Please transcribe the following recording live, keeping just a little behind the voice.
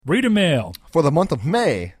Reader mail for the month of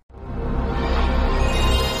May.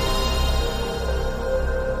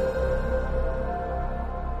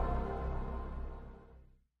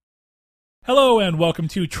 Hello and welcome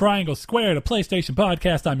to Triangle Squared, a PlayStation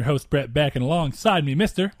podcast. I'm your host, Brett Beck, and alongside me,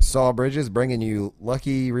 Mr. Saul Bridges, bringing you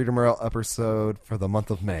lucky Reader Mail episode for the month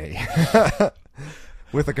of May.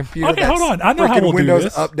 With a computer Okay, hold on. I know how we'll Windows do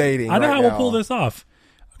this. Updating I know right how now. we'll pull this off.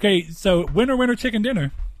 Okay, so winner chicken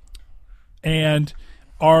dinner. And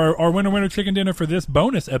our winner chicken dinner for this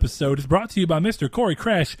bonus episode is brought to you by Mr. Corey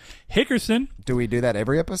Crash Hickerson. Do we do that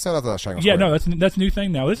every episode? I thought that was Triangle Yeah, Squared. no, that's a new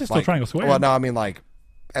thing now. This is still Triangle Squared. Well, no, I mean like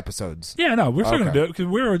episodes. Yeah, no, we're still going to Okay. do it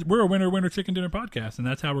because we're a winner chicken dinner podcast, and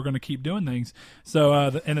that's how we're going to keep doing things. So,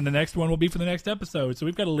 and then the next one will be for the next episode. So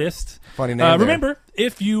we've got a list. Funny name there. Remember,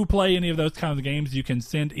 if you play any of those kinds of games, you can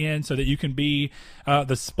send in so that you can be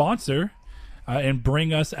the sponsor and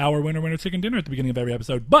bring us our winner chicken dinner at the beginning of every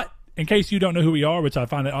episode. But in case you don't know who we are, which I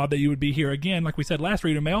find it odd that you would be here again, like we said last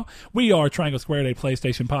Reader Mail, we are Triangle Squared, a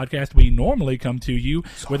PlayStation podcast. We normally come to you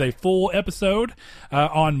with a full episode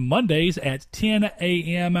on Mondays at 10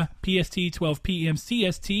 a.m. PST, 12 p.m.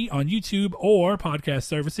 CST on YouTube or podcast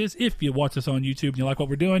services. If you watch us on YouTube and you like what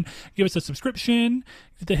we're doing, give us a subscription.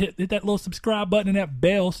 Hit that little subscribe button and that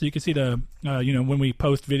bell so you can see the, when we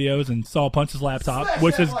post videos and Saul punches laptop,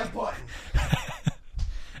 which is...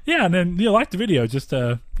 Yeah, and then like the video just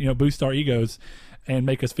to boost our egos and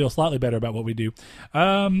make us feel slightly better about what we do.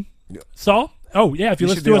 Saul, if you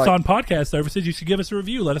listen to us on podcast services, you should give us a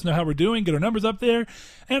review. Let us know how we're doing. Get our numbers up there,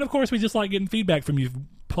 and of course, we just like getting feedback from you,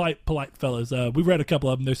 polite fellas. We've read a couple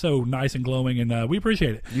of them. They're so nice and glowing, and we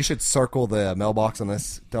appreciate it. You should circle the mailbox on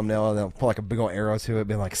this thumbnail and then put like a big old arrow to it,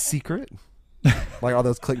 being like secret. Like all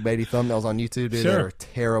those clickbaity thumbnails on YouTube, dude, Sure. they're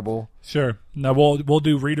terrible. Sure. No, we'll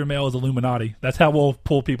do Reader Mail as Illuminati. That's how we'll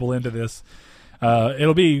pull people into this.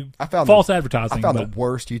 It'll be false advertising. I found the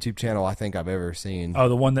worst YouTube channel I think I've ever seen. Oh,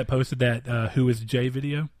 the one that posted that Who is Jay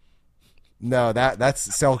video? No, that's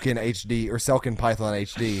Selkin HD or Selkin Python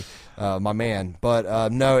HD, my man.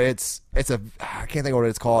 But no, it's a I can't think of what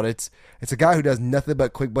it's called. It's a guy who does nothing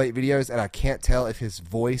but clickbait videos, and I can't tell if his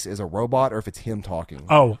voice is a robot or if it's him talking.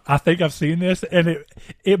 Oh, I think I've seen this, and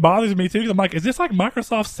it bothers me too. Because I'm like, is this like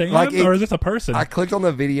Microsoft Sam, or is this a person? I clicked on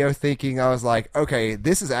the video thinking, I was like, okay,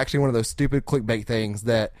 this is actually one of those stupid clickbait things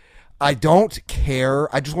that I don't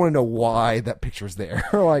care. I just want to know why that picture's there.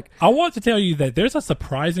 Like, I want to tell you that there's a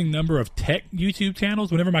surprising number of tech YouTube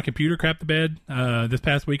channels. Whenever my computer crapped the bed this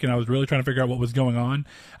past week and I was really trying to figure out what was going on,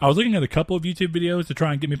 I was looking at a couple of YouTube videos to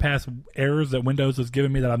try and get me past errors that Windows was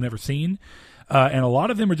giving me that I've never seen. And a lot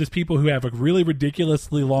of them are just people who have a really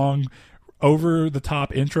ridiculously long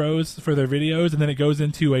over-the-top intros for their videos, and then it goes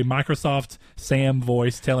into a Microsoft Sam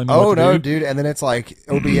voice telling me what to do. Dude, and then it's like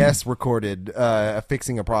OBS recorded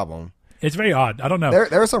fixing a problem. It's very odd. I don't know.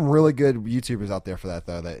 There are some really good YouTubers out there for that,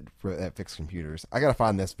 though, that fix computers. I gotta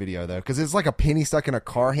find this video, though, because it's like a penny stuck in a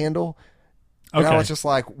car handle. And I was just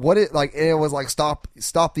like, it was like, stop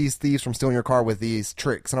these thieves from stealing your car with these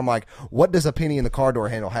tricks. And I'm like, what does a penny in the car door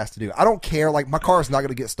handle has to do? I don't care. Like, my car is not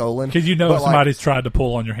going to get stolen. Because somebody's tried to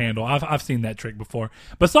pull on your handle. I've seen that trick before.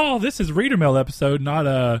 But Saul, this is Reader Mail episode, not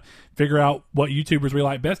a figure out what YouTubers we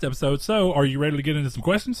like best episode. So are you ready to get into some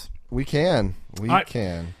questions? We can. We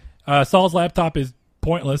can. Saul's laptop is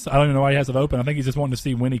pointless. I don't even know why he has it open. I think he's just wanting to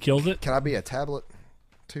see when he kills it. Can I be a tablet,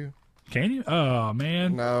 too? Can you? Oh,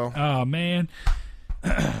 man. No. Oh, man.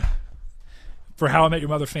 For How I Met Your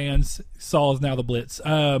Mother fans, Saul is now the Blitz.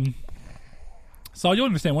 Saul, you'll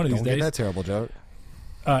understand one of these Don't days. get that terrible joke.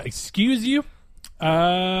 Excuse you.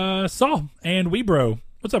 Saul and Weebro.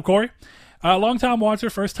 What's up, Corey? Long-time watcher,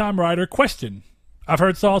 first-time writer. Question. I've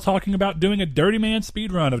heard Saul talking about doing a Dirty Man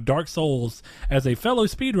speedrun of Dark Souls. As a fellow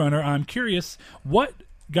speedrunner, I'm curious, what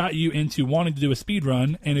got you into wanting to do a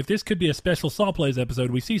speedrun, and if this could be a special Saul Plays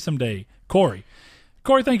episode we see someday? Corey,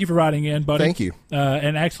 thank you for writing in, buddy. Thank you.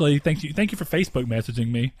 And actually, thank you for Facebook messaging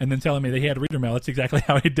me and then telling me that he had Reader Mail. That's exactly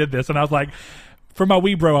how he did this. And I was like, for my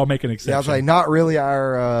Weebro, I'll make an exception. Yeah, I was like, not really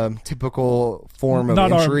our typical form of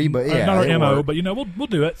entry, but yeah. Not our MO, work. but we'll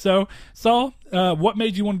do it. So, Saul, what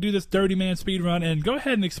made you want to do this Dirty Man speedrun? And go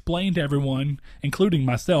ahead and explain to everyone, including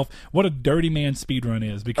myself, what a Dirty Man speedrun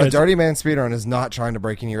is. Because a Dirty Man speedrun is not trying to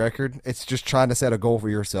break any record. It's just trying to set a goal for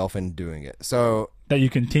yourself and doing it. So that you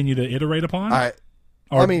continue to iterate upon? I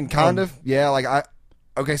mean, kind of. Yeah, like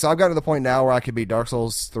okay, so I've gotten to the point now where I could beat Dark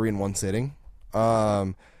Souls 3 in one sitting.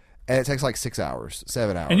 And it takes like 7 hours.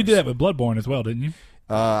 And you did that with Bloodborne as well, didn't you?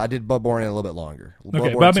 I did Bloodborne in a little bit longer.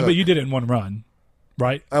 Okay, but you did it in one run.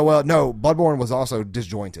 right? Well, no, Bloodborne was also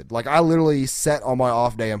disjointed. Like, I literally sat on my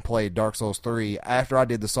off day and played Dark Souls 3 after I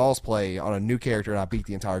did the Souls play on a new character, and I beat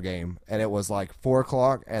the entire game. And it was like 4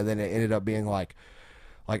 o'clock, and then it ended up being like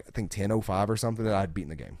I think 10:05 or something that I'd beaten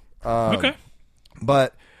the game. Okay.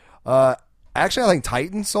 But actually, I think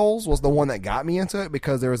Titan Souls was the one that got me into it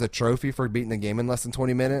because there was a trophy for beating the game in less than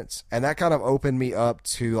 20 minutes, and that kind of opened me up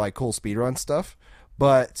to like cool speedrun stuff.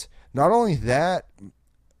 But not only that,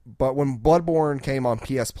 but when Bloodborne came on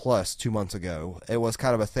PS Plus 2 months ago, it was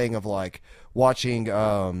kind of a thing of like watching.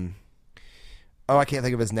 I can't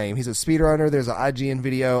think of his name. He's a speedrunner. There's an IGN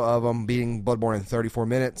video of him beating Bloodborne in 34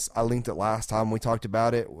 minutes. I linked it last time we talked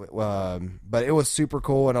about it, but it was super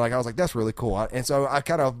cool, and I was like, that's really cool. And so I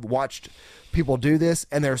kind of watched people do this,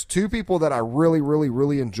 and there's 2 people that I really, really,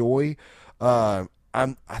 really enjoy. I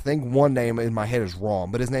think one name in my head is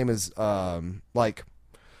wrong, but his name is it's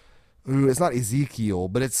not Ezekiel,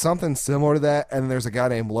 but it's something similar to that. And there's a guy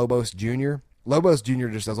named Lobos Jr. Lobos Jr.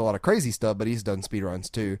 just does a lot of crazy stuff, but he's done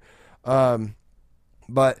speedruns too.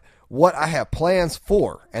 But what I have plans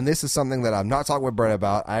for, and this is something that I'm not talking with Brett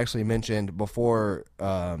about, I actually mentioned before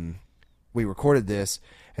we recorded this,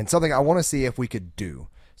 and something I want to see if we could do.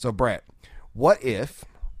 So, Brett, what if,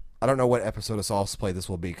 I don't know what episode of Soft's Play this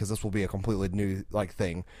will be, because this will be a completely new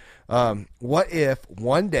thing. What if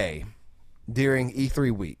one day during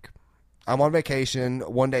E3 week, I'm on vacation,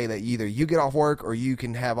 one day that either you get off work or you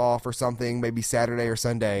can have off or something, maybe Saturday or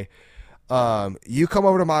Sunday, you come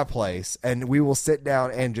over to my place and we will sit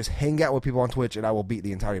down and just hang out with people on Twitch, and I will beat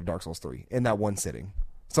the entirety of Dark Souls 3 in that one sitting.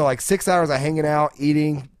 So like 6 hours of hanging out,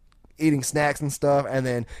 eating snacks and stuff, and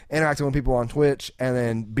then interacting with people on Twitch, and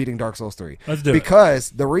then beating Dark Souls 3. Let's do it.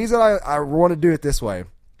 Because the reason I want to do it this way,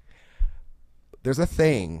 there's a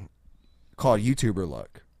thing called YouTuber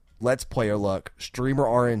luck, Let's Player luck, streamer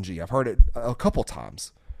RNG. I've heard it a couple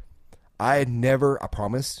times. I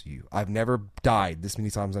promise you, I've never died this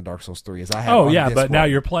many times on Dark Souls 3 as I have. Oh, yeah, but now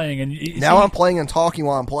you're playing. And I'm playing and talking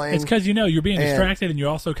while I'm playing. It's because you're being distracted, and you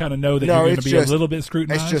also kind of know that you're going to be a little bit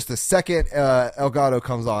scrutinized. It's just the second Elgato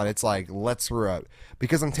comes on, it's like, let's screw up.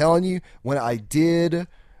 Because I'm telling you, when I did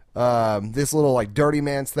this little like Dirty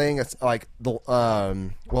Man's thing, it's like, what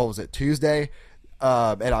was it, Tuesday?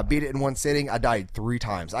 And I beat it in one sitting. I died 3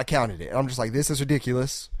 times. I counted it. And I'm just like, this is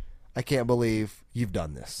ridiculous. I can't believe you've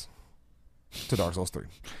done this to Dark Souls 3.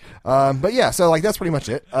 But yeah, so like that's pretty much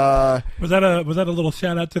it. Was that a little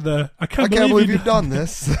shout out to the I can't believe you've done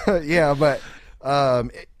this. Yeah, but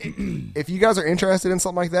if you guys are interested in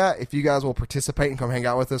something like that, if you guys will participate and come hang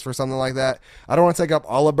out with us for something like that, I don't want to take up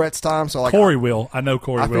all of Brett's time. So like Corey will. I know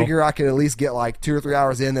Corey will. I figure I could at least get like 2 or 3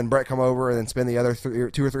 hours in, then Brett come over and then spend the other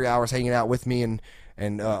 2 or 3 hours hanging out with me and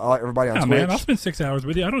everybody on Twitch. Man, I'll spend 6 hours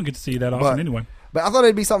with you. I don't get to see you that often anyway. But I thought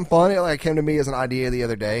it'd be something fun. It came to me as an idea the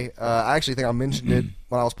other day. I actually think I mentioned it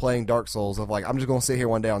when I was playing Dark Souls of like, I'm just going to sit here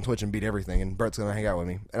one day on Twitch and beat everything, and Brett's going to hang out with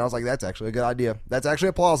me. And I was like, that's actually a good idea. That's actually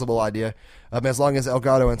a plausible idea. As long as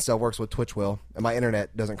Elgato and stuff works with Twitch will, and my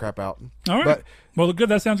internet doesn't crap out. All right. Well, good.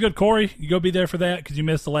 That sounds good. Corey, you go be there for that because you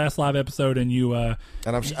missed the last live episode, and you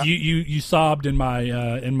you sobbed in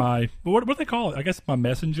my what do they call it? I guess my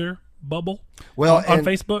messenger bubble. Well, on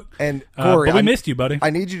Facebook. And Corey, but we missed you, buddy. I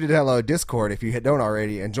need you to download Discord if you don't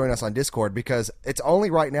already, and join us on Discord, because it's only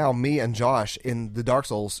right now me and Josh in the Dark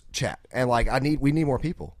Souls chat, and like we need more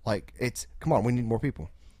people. Like come on, we need more people.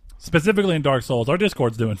 Specifically in Dark Souls, our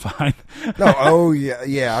Discord's doing fine.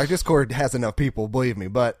 Yeah, our Discord has enough people, believe me.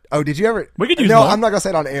 But did you ever? We could use no. more. I'm not gonna say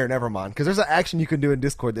it on air. Never mind, because there's an action you can do in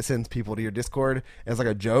Discord that sends people to your Discord as like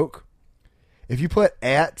a joke. If you put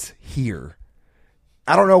 @here.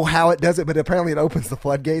 I don't know how it does it, but apparently it opens the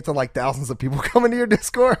floodgates and like thousands of people come into your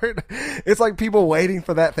Discord. It's like people waiting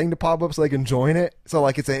for that thing to pop up so they can join it. So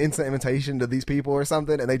like it's an instant invitation to these people or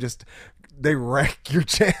something, and they wreck your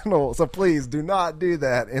channel. So please do not do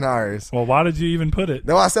that in ours. Well, why did you even put it?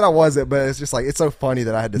 No, I said I wasn't, but it's just like, it's so funny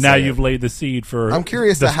that I had to now say you've it. laid the seed for I'm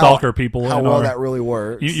curious the stalker people. How well that really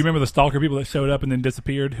works. You remember the stalker people that showed up and then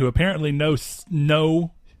disappeared, who apparently know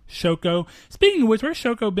Shoko. Speaking of which, where's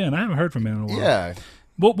Shoko been? I haven't heard from him in a while. Yeah.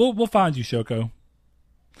 We'll find you, Shoko.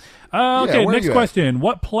 Okay, next question.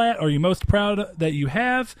 What plat are you most proud that you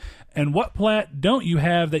have, and what plat don't you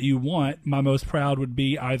have that you want? My most proud would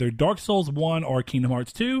be either Dark Souls 1 or Kingdom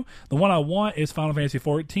Hearts 2. The one I want is Final Fantasy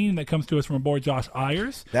 14 that comes to us from our boy Josh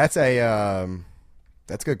Ayers. That's a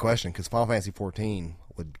good question, because Final Fantasy 14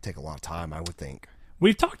 would take a lot of time, I would think.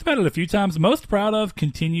 We've talked about it a few times. Most proud of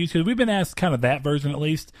continues, because we've been asked kind of that version at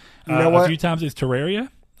least a few times, is Terraria.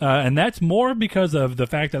 And that's more because of the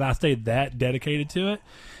fact that I stayed that dedicated to it.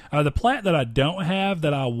 The plat that I don't have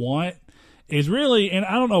that I want is really, and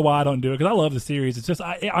I don't know why I don't do it because I love the series. It's just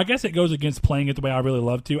I guess it goes against playing it the way I really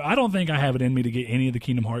love to. I don't think I have it in me to get any of the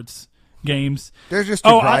Kingdom Hearts games. They're just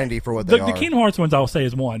too grindy for what they are. The Kingdom Hearts ones I'll say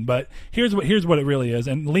is one, but here's what it really is.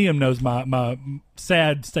 And Liam knows my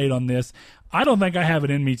sad state on this. I don't think I have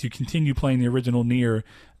it in me to continue playing the original Nier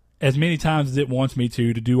as many times as it wants me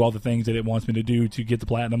to do all the things that it wants me to do to get the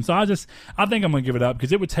platinum. So I think I'm going to give it up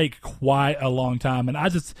because it would take quite a long time. And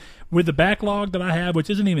with the backlog that I have,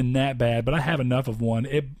 which isn't even that bad, but I have enough of one,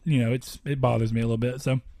 it bothers me a little bit.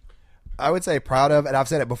 So I would say proud of, and I've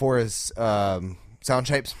said it before, is Sound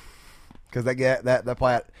Shapes. Because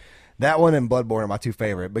that one and Bloodborne are my two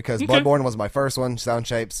favorite. Because Bloodborne was my first one, Sound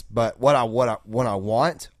Shapes. But what I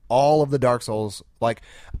want, all of the Dark Souls, like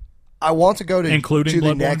I want to go to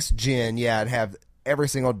the next gen, and have every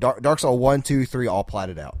single Dark Soul 1, 2, 3 all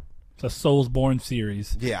platted out. It's a Soulsborne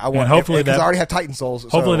series. Yeah, I want. Hopefully, because I already have Titan Souls.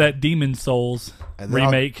 Hopefully, that Demon Souls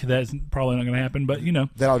remake that's probably not going to happen. But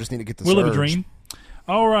then I'll just need to get the. We'll live a dream.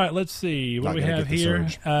 All right, let's see. What do we have here?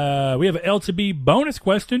 We have an L2B bonus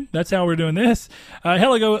question. That's how we're doing this.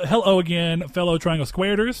 Hello again, fellow Triangle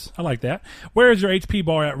Squareders. I like that. Where is your HP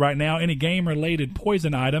bar at right now? Any game-related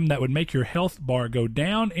poison item that would make your health bar go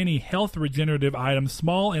down? Any health regenerative items,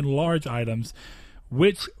 small and large items?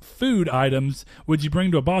 Which food items would you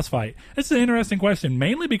bring to a boss fight? This is an interesting question,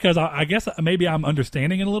 mainly because I guess maybe I'm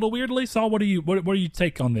understanding it a little weirdly. Saul, what do you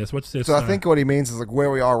take on this? What's this? So I think what he means is like where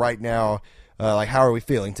we are right now. Like, how are we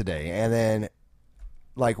feeling today? And then,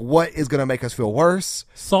 like, what is going to make us feel worse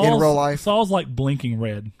in real life? Saul's, like, blinking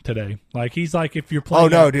red today. Like, he's like, if you're playing... Oh,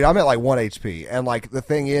 no, dude, I'm at, like, 1 HP. And, like, the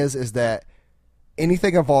thing is that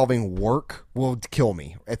anything involving work will kill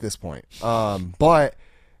me at this point. But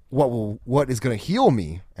what is going to heal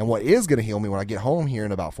me, and what is going to heal me when I get home here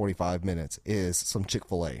in about 45 minutes is some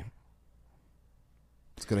Chick-fil-A.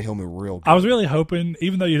 It's going to heal me real good. I was really hoping,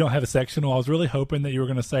 even though you don't have a sectional, I was really hoping that you were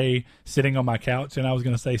going to say sitting on my couch, and I was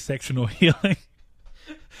going to say sectional healing.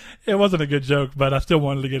 It wasn't a good joke, but I still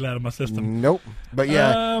wanted to get it out of my system. Nope. But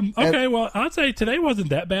yeah. Okay, well, I'd say today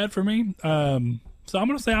wasn't that bad for me. So I'm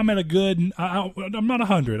going to say I'm at a good, I'm not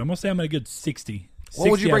 100. I'm going to say I'm at a good 60.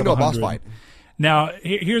 What would you bring to a boss fight? Now,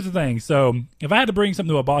 here's the thing. So, if I had to bring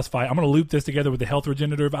something to a boss fight, I'm going to loop this together with the health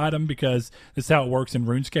regenerative item because this is how it works in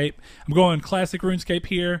RuneScape. I'm going classic RuneScape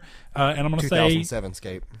here, and I'm going to say 2007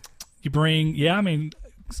 Scape. You bring,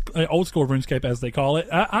 old school RuneScape as they call it.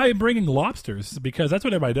 I'm bringing lobsters because that's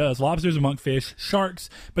what everybody does. Lobsters and monkfish, sharks,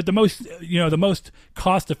 but the most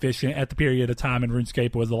cost efficient at the period of time in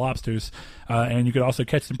RuneScape was the lobsters, and you could also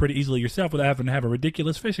catch them pretty easily yourself without having to have a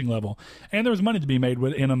ridiculous fishing level. And there was money to be made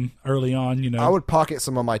in them early on. I would pocket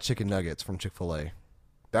some of my chicken nuggets from Chick-fil-A.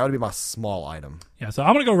 That would be my small item. Yeah, so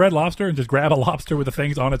I'm going to go Red Lobster and just grab a lobster with the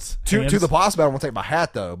things on its hands. To the boss battle, I'm going to take my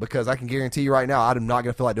hat, though, because I can guarantee you right now I'm not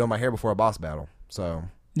going to feel like doing my hair before a boss battle. So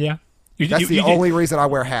yeah. That's the only reason I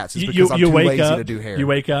wear hats is because I'm too lazy to do hair. You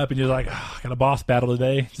wake up and you're like, I got a boss battle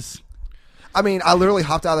today. I mean, I literally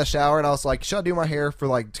hopped out of the shower and I was like, should I do my hair for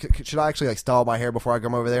should I actually style my hair before I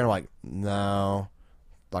come over there? And I'm like, no.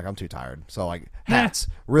 Like, I'm too tired. So, hats.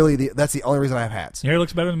 Really, that's the only reason I have hats. Your hair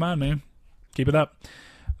looks better than mine, man. Keep it up.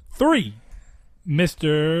 3.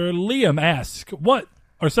 Mr. Liam asks, what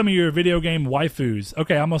are some of your video game waifus?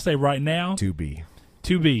 Okay, I'm going to say right now. 2B.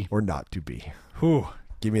 2B. Or not 2B. Whew.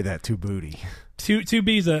 Give me that 2 booty.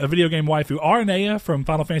 2B is a video game waifu. Aranea from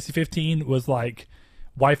Final Fantasy 15 was like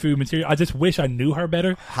waifu material. I just wish I knew her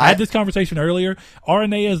better. I had this conversation earlier.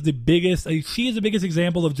 Aranea is the biggest. She is the biggest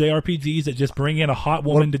example of JRPGs that just bring in a hot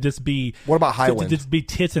woman to just be. What about Highwind? To just be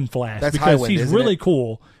tits and flash. That's because Highwind, she's isn't really it?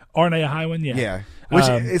 cool. Aranea Highwind, yeah. Yeah, which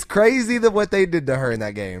is crazy what they did to her in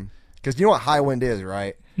that game. Because you know what Highwind is,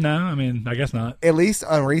 right? No, I mean I guess not. At least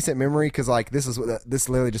on recent memory, because this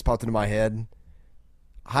literally just popped into my head.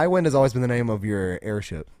 Highwind has always been the name of your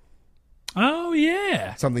airship. Oh,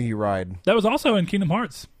 yeah. Something you ride. That was also in Kingdom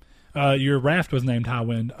Hearts. Your raft was named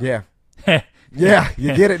Highwind. Yeah. Yeah,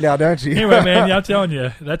 you get it now, don't you? Anyway, man, I'm telling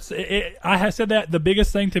you, that's it. I have said that the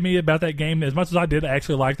biggest thing to me about that game, as much as I did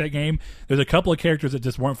actually like that game, there's a couple of characters that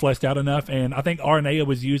just weren't fleshed out enough, and I think Aranea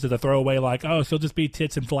was used as a throwaway, like, oh, she'll just be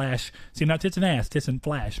tits and flash. See, not tits and ass, tits and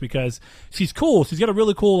flash, because she's cool. She's got a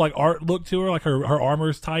really cool art look to her, like her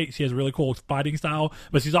armor's tight. She has a really cool fighting style,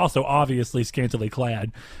 but she's also obviously scantily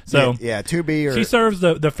clad. So yeah 2B or she serves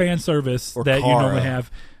the fan service that Kara. You normally have.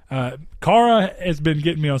 Kara has been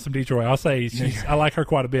getting me on some Detroit. I'll say I like her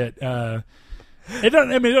quite a bit. It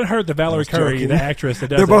doesn't hurt the Valerie Curry, the actress that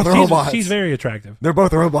does. They're both robots. She's very attractive. They're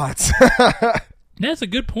both robots. That's a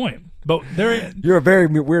good point. But you're a very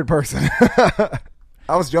weird person.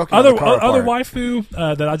 I was joking. Other waifu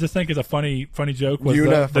that I just think is a funny joke was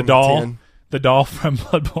Yuna the doll. 10. The doll from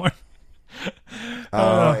Bloodborne.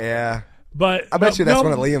 But I bet you that's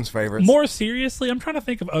one of Liam's favorites. More seriously, I'm trying to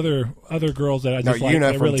think of other girls that I just like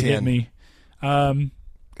that really 10. hit me.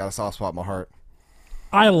 Got a soft spot in my heart.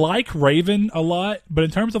 I like Raven a lot, but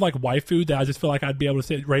in terms of like waifu, that I just feel like I'd be able to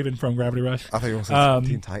say Raven from Gravity Rush. I think it was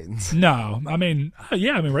Teen Titans. No, I mean,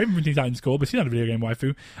 Raven from Teen Titans is cool, but she's not a video game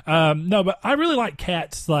waifu. No, but I really like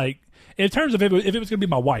Kat's, like, in terms of if it was going to be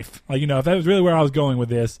my wife, like, if that was really where I was going with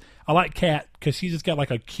this, I like Kat because she's just got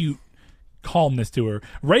like a cute calmness to her.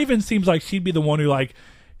 Raven seems like she'd be the one who, like,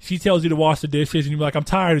 she tells you to wash the dishes, and you're like, I'm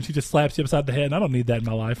tired, and she just slaps you upside the head, and I don't need that in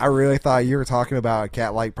my life. I really thought you were talking about a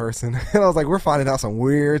cat-like person, and I was like, we're finding out some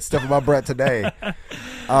weird stuff about Brett today.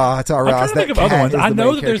 Until I realized that Kat other ones. I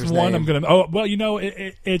know that there's one name. I'm going to... Oh, well,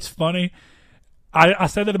 it's funny. I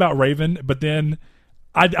said that about Raven, but then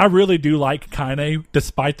I really do like Kaine,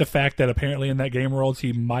 despite the fact that apparently in that game world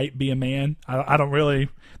she might be a man. I don't really...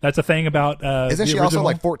 That's a thing about... Isn't she also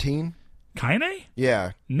like 14? Kaine?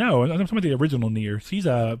 Yeah. No, I'm talking about the original Nier. She's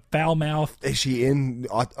a foul mouth. Is she in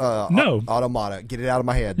no Automata? Get it out of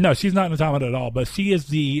my head. No, she's not in Automata at all. But she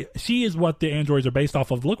is what the androids are based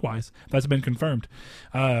off of look-wise. That's been confirmed.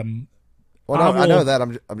 I know that.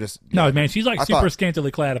 I'm just. No, man, she's like super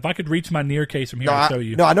scantily clad. If I could reach my Nier case from here, I'd show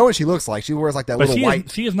you. No, I know what she looks like. She wears like that little white.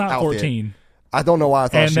 She is not outfit. 14. I don't know why I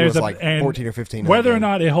thought she was like 14 or 15. Whether or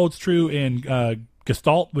not it holds true in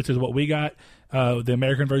Gestalt, which is what we got. The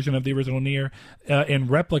American version of the original Nier. In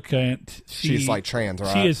Replicant, she's like trans,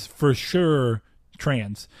 right? She is for sure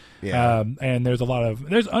trans. Yeah. And there's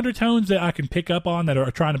there's undertones that I can pick up on that are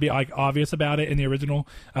trying to be like obvious about it in the original.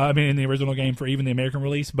 In the original game for even the American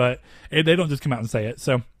release, but they don't just come out and say it.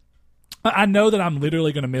 So I know that I'm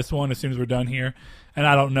literally going to miss one as soon as we're done here, and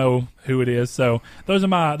I don't know who it is. So those are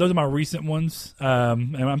my recent ones,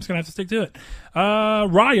 and I'm just gonna have to stick to it.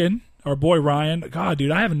 Ryan. Our boy Ryan. God, dude,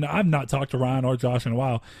 I've not talked to Ryan or Josh in a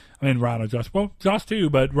while. I mean, Ryan or Josh. Well, Josh too,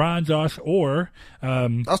 but Ryan, Josh, or I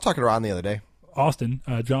was talking to Ryan the other day. Austin,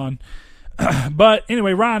 John. But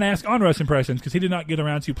anyway, Ryan asked Onrush impressions because he did not get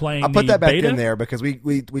around to playing. I put that back beta. in there because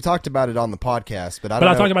we talked about it on the podcast, but I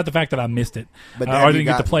talked about the fact that I missed it, or I didn't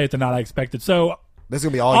get to play it the night I expected. So this is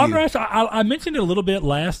gonna be all Onrush. I mentioned it a little bit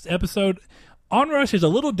last episode. Onrush is a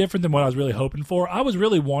little different than what I was really hoping for. I was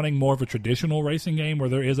really wanting more of a traditional racing game where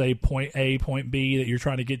there is a point A, point B that you're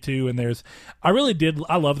trying to get to, and I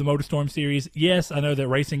love the MotorStorm series. Yes, I know that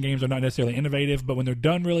racing games are not necessarily innovative, but when they're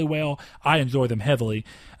done really well, I enjoy them heavily.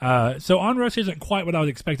 So Onrush isn't quite what I was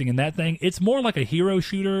expecting in that thing. It's more like a hero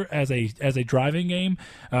shooter as a driving game.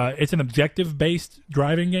 It's an objective-based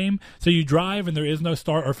driving game. So you drive and there is no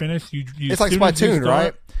start or finish. It's like Splatoon,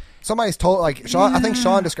 right? Somebody's told, like, Sean, I think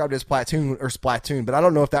Sean described it as Splatoon, but I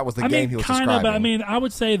don't know if that was the game he was describing. But I mean, I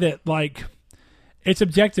would say that, like, it's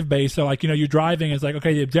objective based. So, like, you're driving. It's like,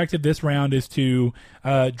 okay, the objective this round is to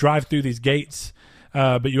drive through these gates,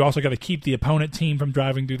 but you also got to keep the opponent team from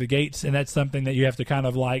driving through the gates, and that's something that you have to kind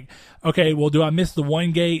of like, okay, well, do I miss the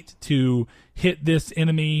one gate to hit this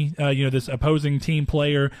enemy, this opposing team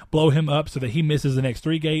player, blow him up so that he misses the next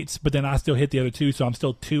 3 gates, but then I still hit the other 2, so I'm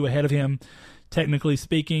still 2 ahead of him, technically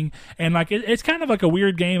speaking. And like it's kind of like a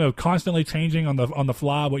weird game of constantly changing on the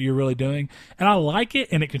fly what you're really doing, and I like it,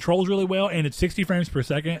 and it controls really well, and it's 60 frames per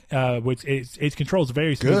second, which it controls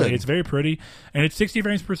very smoothly. Good. It's very pretty, and it's 60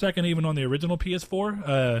 frames per second even on the original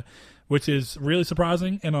PS4, which is really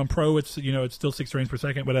surprising. And on Pro it's it's still 60 frames per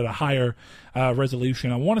second, but at a higher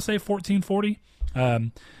resolution. I want to say 1440,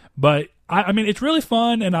 but I mean it's really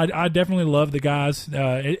fun, and I definitely love the guys,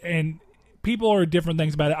 and people are different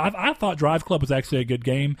things about it. I thought Drive Club was actually a good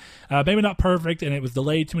game. Maybe not perfect, and it was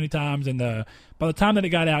delayed too many times. And by the time that it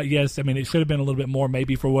got out, yes, I mean it should have been a little bit more,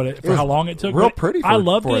 maybe for how long it took. Real pretty. I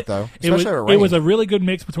loved it though. It was a really good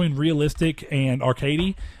mix between realistic and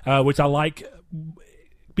arcadey, which I like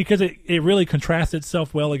because it really contrasts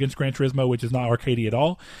itself well against Gran Turismo, which is not arcadey at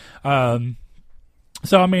all.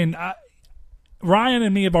 So I mean. Ryan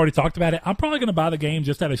and me have already talked about it. I'm probably going to buy the game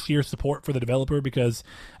just out of sheer support for the developer because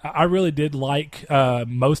I really did like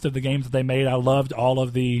most of the games that they made. I loved all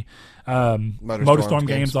of the MotorStorm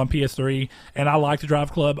games on PS3, and I liked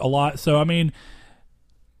Drive Club a lot. So, I mean,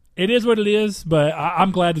 it is what it is, but I'm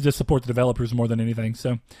glad to just support the developers more than anything.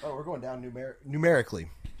 So, we're going down numerically.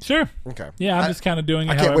 Sure. Okay. Yeah, I'm just kind of doing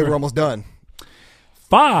it. I can't wait. We're almost done.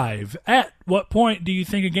 5. At what point do you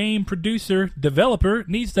think a game developer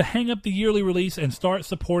needs to hang up the yearly release and start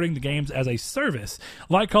supporting the games as a service?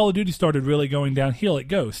 Like Call of Duty started really going downhill at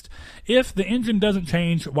Ghost. If the engine doesn't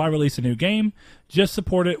change, why release a new game? Just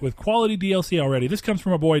support it with quality DLC already. This comes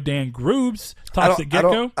from our boy Dan Groobs, Toxic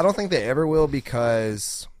Gecko. I don't think they ever will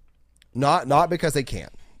because not because they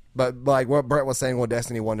can't. But like what Brett was saying with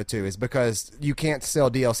Destiny 1 to 2 is because you can't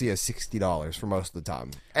sell DLC at $60 for most of the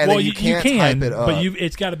time. And well, then you can't hype it up. But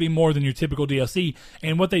it's got to be more than your typical DLC.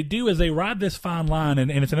 And what they do is they ride this fine line,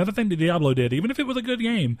 and it's another thing that Diablo did, even if it was a good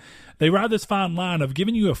game, they ride this fine line of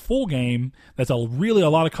giving you a full game that's really a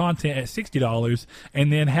lot of content at $60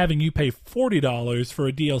 and then having you pay $40 for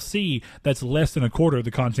a DLC that's less than a quarter of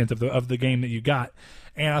the content of the game that you got.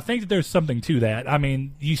 And I think that there's something to that. I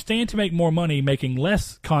mean, you stand to make more money making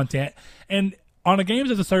less content, and on a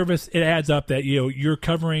games as a service, it adds up that you're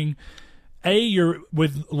covering. You're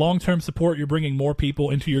with long-term support. You're bringing more people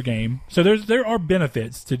into your game, so there are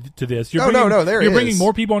benefits to this. You're bringing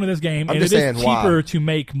more people into this game, and it is cheaper to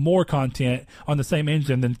make more content on the same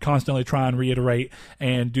engine than constantly try and reiterate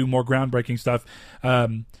and do more groundbreaking stuff.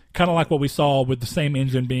 Kind of like what we saw with the same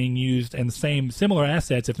engine being used and the same similar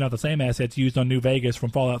assets, if not the same assets, used on New Vegas from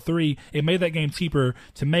Fallout 3. It made that game cheaper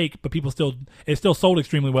to make, but it still sold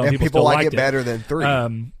extremely well. And people still like liked it better than 3.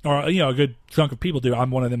 Or a good chunk of people do.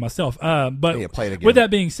 I'm one of them myself. But with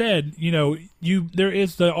that being said, there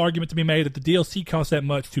is the argument to be made that the DLC costs that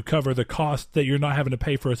much to cover the cost that you're not having to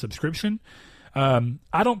pay for a subscription.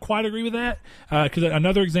 I don't quite agree with that because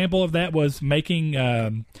another example of that was making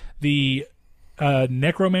the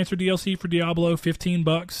Necromancer DLC for Diablo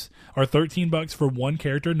 $15 or $13 for one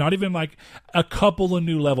character. Not even like a couple of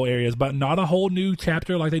new level areas, but not a whole new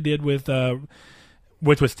chapter like they did with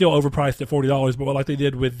which was still overpriced at $40, but like they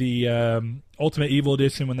did with the Ultimate Evil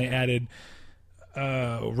Edition when they added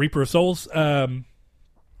Reaper of Souls.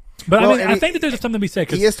 But I think that there's something to be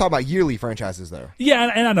said. He is talking about yearly franchises, though.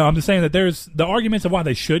 Yeah, and I know. I'm just saying that there's the arguments of why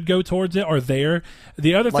they should go towards it are there.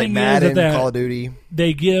 The other thing Madden, is that Call of Duty.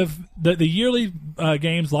 They give the yearly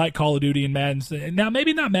games like Call of Duty and Madden. Now,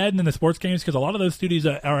 maybe not Madden and the sports games because a lot of those studios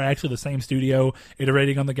are actually the same studio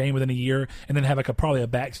iterating on the game within a year, and then have probably a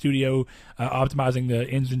back studio optimizing the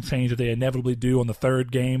engine change that they inevitably do on the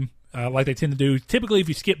third game. Like they tend to do. Typically, if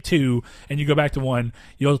you skip 2 and you go back to 1,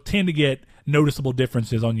 you'll tend to get noticeable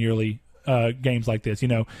differences on yearly games like this.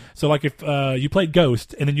 So like if you played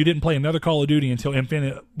Ghost and then you didn't play another Call of Duty until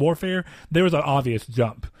Infinite Warfare, there was an obvious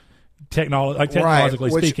jump, technologically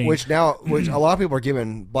speaking. Which a lot of people are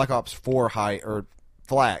giving Black Ops 4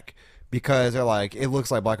 flack because they're like, it looks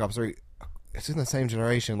like Black Ops 3. It's in the same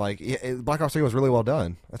generation. Like Black Ops 3 was really well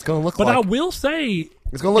done. It's going to look. But I will say,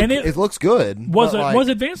 it's going to look. It looks good. Was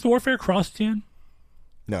Advanced Warfare cross-gen?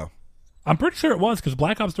 No. I'm pretty sure it was because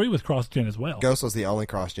Black Ops 3 was cross-gen as well. Ghost was the only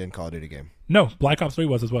cross-gen Call of Duty game. No, Black Ops 3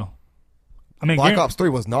 was as well. I mean, Black Ops 3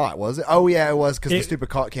 was not, was it? Oh yeah, it was because the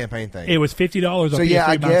stupid campaign thing. It was $50 on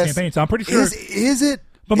PS3 campaign. So I'm pretty sure. Is it?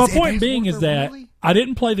 But my point being is that really? I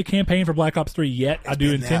didn't play the campaign for Black Ops 3 yet. I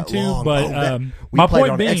do intend to, but my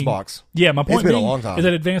point being, Xbox. Yeah, my point being is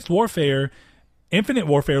that Advanced Warfare, Infinite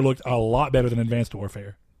Warfare looked a lot better than Advanced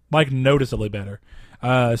Warfare, like noticeably better.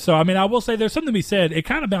 So I mean, I will say there's something to be said. It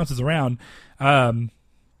kind of bounces around, but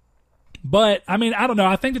I mean, I don't know.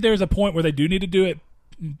 I think that there's a point where they do need to do it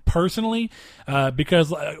personally,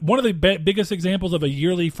 because one of the biggest examples of a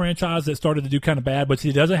yearly franchise that started to do kind of bad, but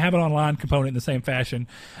it doesn't have an online component in the same fashion.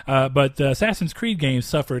 But Assassin's Creed games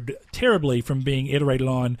suffered terribly from being iterated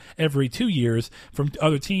on every 2 years from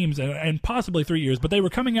other teams and possibly 3 years. But they were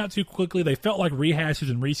coming out too quickly. They felt like rehashes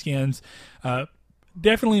and reskins.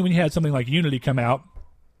 Definitely when you had something like Unity come out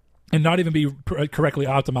and not even be correctly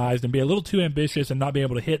optimized and be a little too ambitious and not be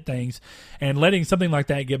able to hit things and letting something like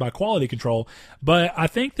that get by quality control. But I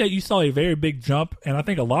think that you saw a very big jump, and I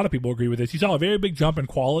think a lot of people agree with this. You saw a very big jump in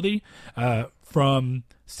quality from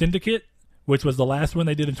Syndicate, which was the last one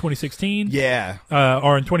they did in 2016. Yeah.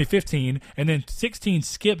 Or in 2015. And then 16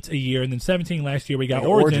 skipped a year, and then 17 last year we got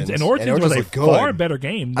Origins. And Origins was a far better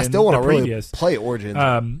game than I still want to really previous. Play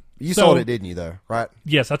Origins. You sold it, didn't you, though? Right?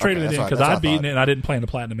 Yes, I traded it in because I'd beaten it and I didn't plan to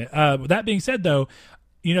platinum it. That being said, though,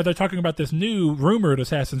 they're talking about this new rumored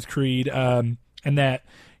Assassin's Creed, and that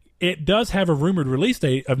it does have a rumored release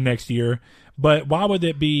date of next year. But why would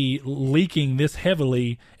it be leaking this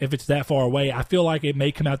heavily if it's that far away? I feel like it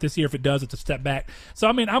may come out this year. If it does, it's a step back. So,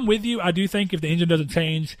 I mean, I'm with you. I do think if the engine doesn't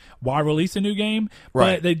change, why release a new game?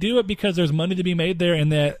 Right. But they do it because there's money to be made there,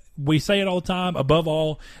 and that we say it all the time. Above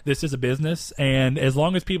all, this is a business, and as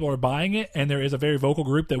long as people are buying it, and there is a very vocal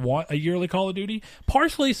group that want a yearly Call of Duty,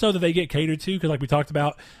 partially so that they get catered to, because like we talked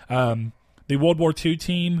about, the World War II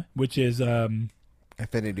team, which is...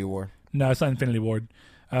 Infinity War. No, it's not Infinity Ward.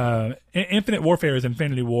 Infinite Warfare is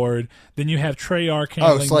Infinity Ward. Then you have Treyarch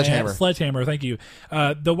handling Sledgehammer. that. Sledgehammer, thank you.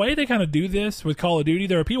 The way they kind of do this with Call of Duty,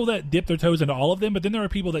 there are people that dip their toes into all of them, but then there are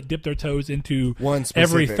people that dip their toes into one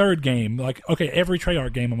every specific. third game. Like, okay, every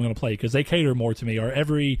Treyarch game I'm going to play because they cater more to me, or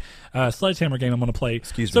every Sledgehammer game I'm going to play.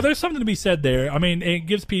 Excuse so me. there's something to be said there. I mean, it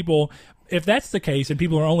gives people... If that's the case and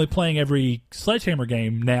people are only playing every Sledgehammer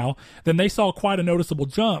game now, then they saw quite a noticeable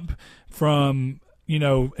jump from,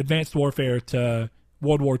 Advanced Warfare to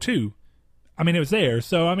World War II. I mean, it was there.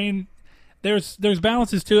 So, I mean, there's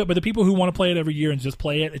balances to it, but the people who want to play it every year and just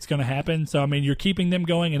play it, it's going to happen. So, I mean, you're keeping them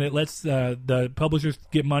going, and it lets the publishers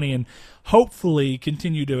get money and hopefully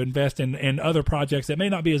continue to invest in other projects that may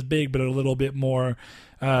not be as big, but a little bit more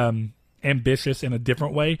ambitious in a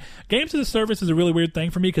different way. Games as a service is a really weird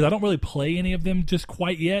thing for me because I don't really play any of them just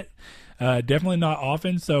quite yet. Definitely not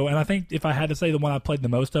often. So, and I think if I had to say the one I played the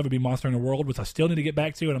most of would be Monster Hunter World, which I still need to get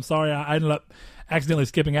back to. And I'm sorry I ended up accidentally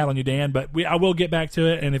skipping out on you, Dan, but I will get back to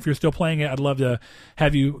it. And if you're still playing it, I'd love to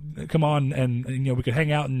have you come on and we could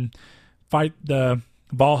hang out and fight the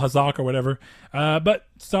Bal Hazak or whatever. But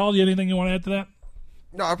Saul, do you have anything you want to add to that?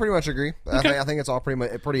 No, I pretty much agree. Okay. I think it's all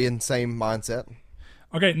pretty in the same mindset.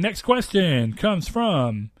 Okay, next question comes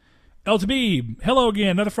from LTB. Hello again.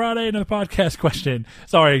 Another Friday, another podcast question.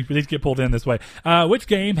 Sorry, we need to get pulled in this way. Which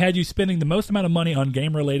game had you spending the most amount of money on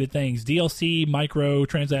game-related things? DLC, micro,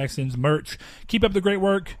 transactions, merch. Keep up the great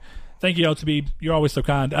work. Thank you, LTB. You're always so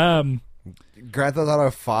kind. Grand Theft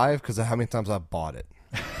Auto 5, because of how many times I bought it.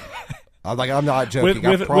 I'm not joking.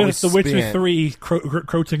 With The Witcher 3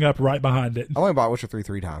 crouching up right behind it. I only bought Witcher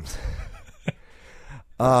 3 times.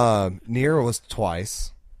 Nier was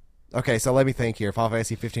twice. Okay, so let me think here. Final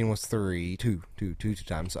Fantasy 15 was two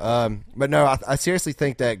times. But no, I seriously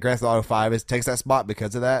think that Grand Theft Auto 5 takes that spot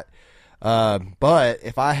because of that. But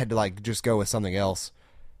if I had to just go with something else,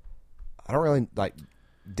 I don't really like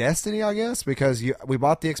Destiny, I guess, because we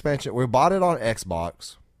bought the expansion. We bought it on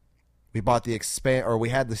Xbox. We bought the we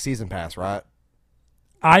had the season pass, right?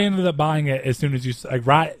 I ended up buying it as soon as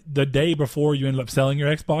right the day before you ended up selling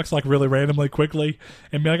your Xbox, really randomly, quickly,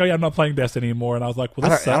 and be like, "Oh yeah, I'm not playing Destiny anymore." And I was like, "Well,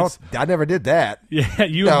 this sucks." I never did that. Yeah,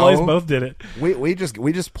 you and Blaze both did it. We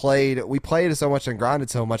just played. We played so much and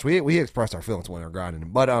grinded so much. We expressed our feelings when we were grinding,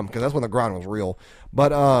 but because that's when the grind was real.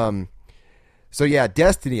 But so yeah,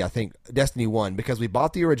 Destiny. I think Destiny 1 because we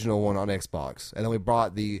bought the original one on Xbox, and then we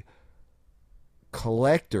bought the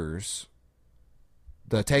collectors.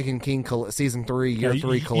 The Taken King Season 3, Year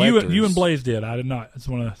 3 collectors. You and Blaze did. I did not. I just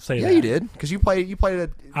want to say that. Yeah, you did. Because you played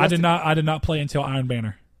it. I did not play until Iron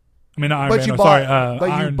Banner. I mean, not Iron but Banner. You bought, sorry.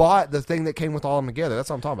 But you bought the thing that came with all of them together. That's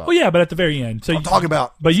what I'm talking about. Well, yeah, but at the very end. So I'm talking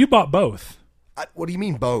about. But you bought both. What do you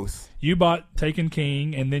mean both? You bought Taken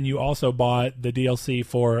King, and then you also bought the DLC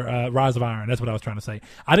for Rise of Iron. That's what I was trying to say.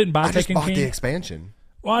 I didn't buy Taken King. I just bought the expansion.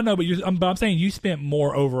 Well, I know, but I'm saying you spent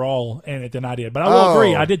more overall in it than I did. But I will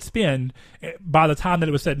agree, I did spend, by the time that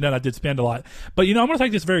it was said and done, I did spend a lot. But, I'm going to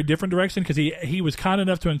take this very different direction because he was kind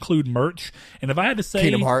enough to include merch. And if I had to say...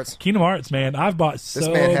 Kingdom Hearts, man. I've bought so much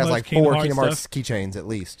This man has like 4 Kingdom stuff. Hearts keychains at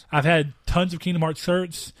least. I've had tons of Kingdom Hearts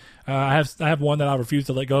shirts. I have one that I refuse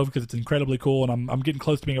to let go of because it's incredibly cool, and I'm getting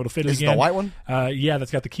close to being able to fit it again. Is it the white one? Yeah,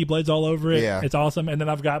 that's got the Keyblades all over it. Yeah. It's awesome. And then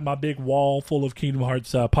I've got my big wall full of Kingdom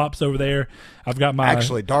Hearts pops over there. I've got my...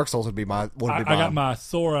 Actually, Dark Souls would be my... I got my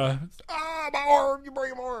Sora... my arm! You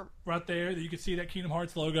break my arm! Right there, that you can see that Kingdom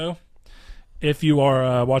Hearts logo. If you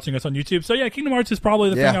are watching us on YouTube. So yeah, Kingdom Hearts is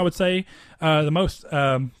probably the thing I would say the most.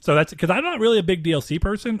 So that's because I'm not really a big DLC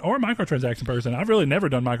person or a microtransaction person. I've really never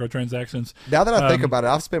done microtransactions. Now that I think about it,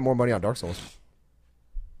 I've spent more money on Dark Souls.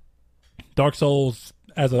 Dark Souls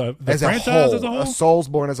as a franchise as a whole?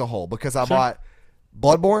 Soulsborne as a whole. Because I bought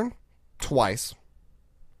Bloodborne twice.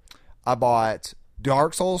 I bought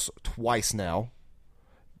Dark Souls twice now.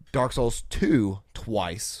 Dark Souls 2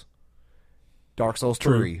 twice. Dark Souls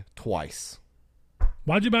 3 twice.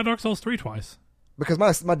 Why'd you buy Dark Souls 3 twice? Because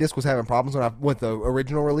my disc was having problems when I went the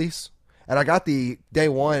original release. And I got the day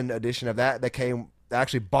one edition of that came... I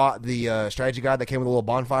actually bought the strategy guide that came with a little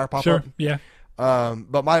bonfire pop-up. Sure, yeah.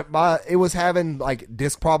 But my it was having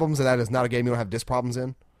disc problems, and that is not a game you don't have disc problems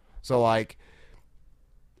in. So I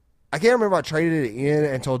can't remember if I traded it in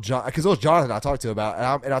until John, because it was Jonathan I talked to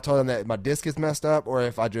about, and I told him that my disc is messed up, or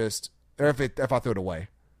if I threw it away.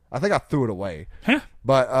 I think I threw it away. Huh?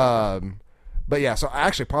 But yeah, so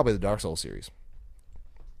actually probably the Dark Souls series.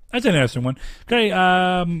 That's an interesting one. Okay,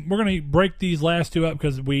 we're going to break these last two up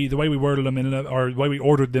because the way we worded them the way we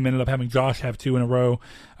ordered them ended up having Josh have two in a row,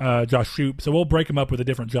 Josh Shoop. So we'll break them up with a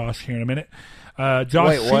different Josh here in a minute.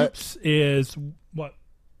 Josh Shoops is what?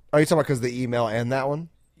 Are you talking about because of the email and that one?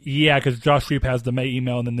 Yeah, because Josh Shoup has the May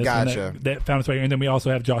email, and then this one that found its way, and then we also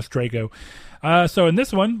have Josh Drago. So in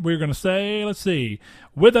this one, we're going to say, let's see,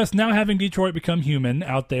 with us now having Detroit Become Human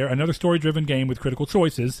out there, another story-driven game with critical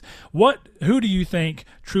choices, who do you think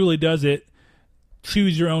truly does it,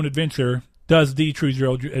 choose your own adventure, does the choose your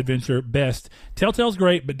own adventure best? Telltale's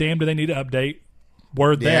great, but damn do they need to update.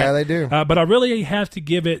 Word that. Yeah, they do. But I really have to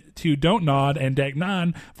give it to Don't Nod and Deck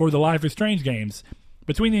 9 for the Life is Strange games.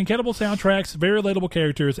 Between the incredible soundtracks, very relatable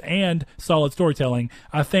characters, and solid storytelling,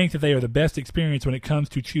 I think that they are the best experience when it comes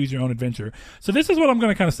to choose your own adventure. So this is what I'm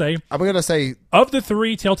going to kind of say. I'm going to say... Of the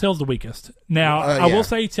three, Telltale's the weakest. Now, I will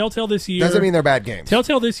say Telltale this year... Doesn't mean they're bad games.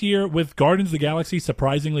 Telltale this year, with Guardians of the Galaxy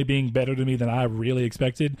surprisingly being better to me than I really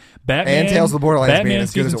expected. Batman, and Tales of the Borderlands Batman being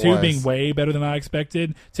as good as it Season 2 was. being way better than I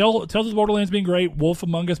expected. Tales of the Borderlands being great. Wolf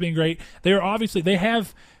Among Us being great. They are obviously... They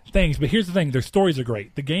have... things, but here's the thing: their stories are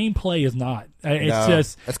great. The gameplay is not.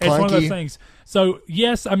 It's one of those things. So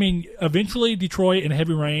yes, I mean, eventually Detroit and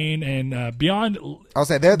Heavy Rain and Beyond. I'll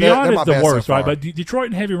say they're Beyond my is the best worst, so right? But Detroit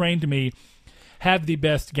and Heavy Rain to me have the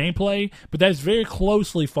best gameplay, but that is very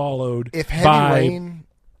closely followed. If Heavy Rain.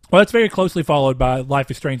 Well, that's very closely followed by Life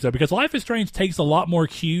is Strange, though, because Life is Strange takes a lot more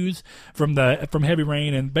cues from Heavy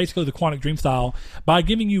Rain and basically the Quantic Dream style by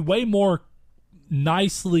giving you way more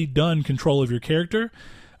nicely done control of your character.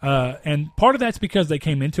 And part of that's because they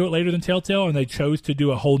came into it later than Telltale, and they chose to do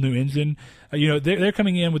a whole new engine. They're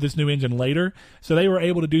coming in with this new engine later, so they were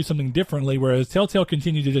able to do something differently, whereas Telltale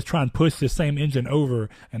continued to just try and push this same engine over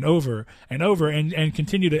and over and over and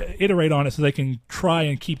continue to iterate on it so they can try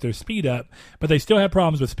and keep their speed up, but they still have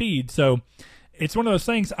problems with speed. So it's one of those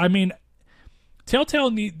things. I mean,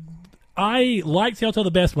 I like Telltale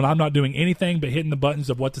the best when I'm not doing anything but hitting the buttons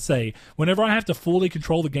of what to say. Whenever I have to fully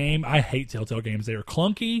control the game, I hate Telltale games. They are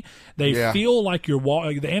clunky. They feel like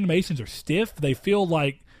the animations are stiff. They feel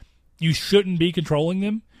like you shouldn't be controlling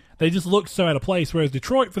them. They just look so out of place. Whereas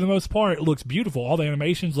Detroit, for the most part, looks beautiful. All the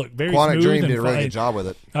animations look very smooth. Quantic Dream did a really good job with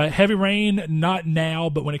it. Heavy Rain, not now,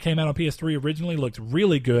 but when it came out on PS3 originally, looked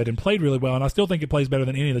really good and played really well. And I still think it plays better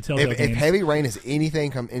than any of the Telltale games. If Heavy Rain is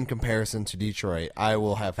anything in comparison to Detroit, I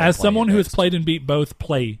will have fun. As someone who has played and beat both,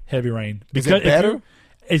 play Heavy Rain. Is it better?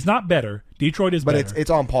 It's not better. Detroit is better. But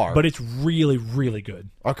it's on par. But it's really, really good.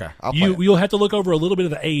 Okay. I'll play it. You'll have to look over a little bit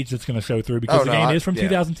of the age that's going to show through because the game is from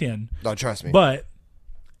 2010. No, trust me. But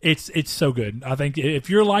it's so good. I think if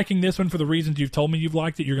you're liking this one for the reasons you've told me you've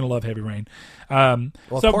liked it, you're going to love Heavy Rain. But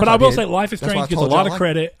I will say Life is Strange gets a lot of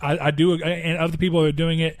credit. I do, and other people who are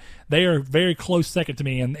doing it, they are very close second to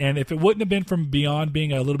me. And if it wouldn't have been from Beyond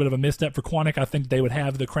being a little bit of a misstep for Quantic, I think they would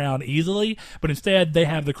have the crown easily. But instead, they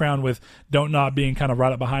have the crown with Don't Nod being kind of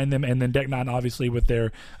right up behind them, and then Deck 9 obviously with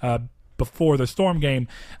their Before the Storm game.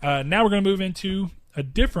 Now we're going to move into a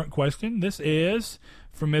different question. This is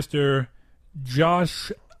from Mr.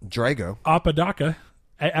 Josh Drago. Apodaca.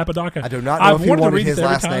 I do not know if he wanted his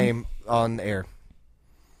last name on air.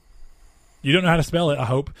 You don't know how to spell it, I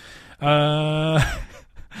hope.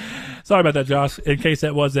 Sorry about that, Josh, in case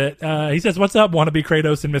that was it. He says, what's up, wannabe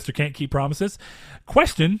Kratos and Mr. Can't Keep Promises?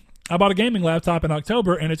 Question. I bought a gaming laptop in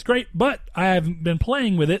October, and it's great, but I haven't been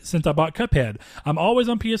playing with it since I bought Cuphead. I'm always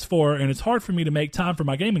on PS4, and it's hard for me to make time for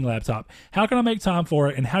my gaming laptop. How can I make time for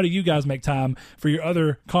it, and how do you guys make time for your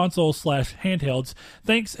other consoles/handhelds?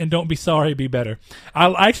 Thanks, and don't be sorry, be better.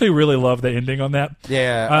 I actually really love the ending on that.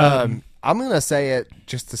 Yeah, I'm going to say it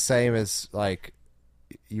just the same as, like,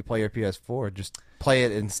 you play your PS4, just play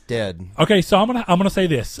it instead. Okay, so I'm gonna say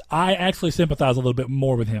this. I actually sympathize a little bit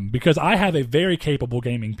more with him because I have a very capable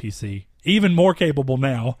gaming PC, even more capable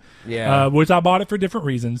now. Yeah, which I bought it for different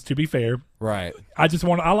reasons. To be fair, right. I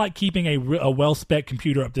like keeping a well-spec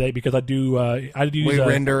computer up to date because I do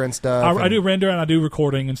render and stuff. I do render and I do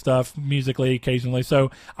recording and stuff musically occasionally.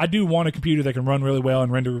 So I do want a computer that can run really well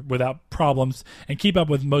and render without problems and keep up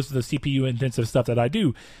with most of the CPU intensive stuff that I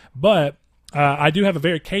do, but. I do have a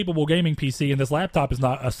very capable gaming PC, and this laptop is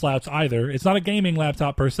not a slouch either. It's not a gaming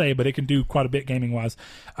laptop per se, but it can do quite a bit gaming-wise.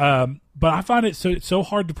 But I find it so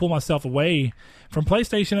hard to pull myself away from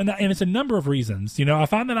PlayStation, and it's a number of reasons. You know, I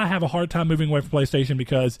find that I have a hard time moving away from PlayStation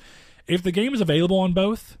because if the game is available on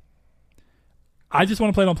both, I just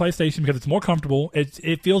want to play it on PlayStation because it's more comfortable.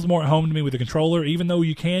 It feels more at home to me with the controller, even though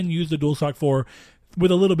you can use the DualShock 4 with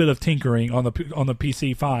a little bit of tinkering on the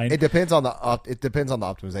PC, fine. It depends on the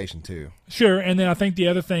optimization too. Sure, and then I think the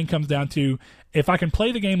other thing comes down to if I can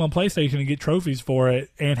play the game on PlayStation and get trophies for it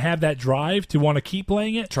and have that drive to want to keep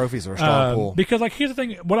playing it. Trophies are a strong pull. Because like here's the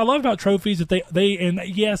thing, what I love about trophies is they and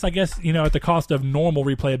yes, I guess, you know, at the cost of normal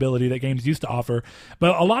replayability that games used to offer,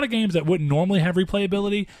 but a lot of games that wouldn't normally have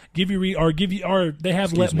replayability they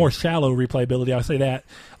have more shallow replayability. I say that.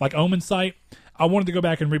 Like Omen Sight, I wanted to go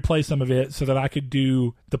back and replay some of it so that I could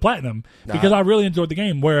do the platinum because I really enjoyed the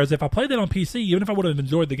game. Whereas if I played it on PC, even if I would have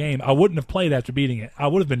enjoyed the game, I wouldn't have played after beating it. I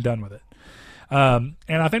would have been done with it. And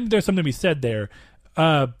I think there's something to be said there.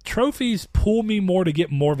 Trophies pull me more to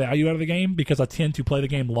get more value out of the game because I tend to play the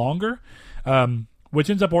game longer, which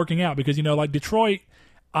ends up working out because, like Detroit,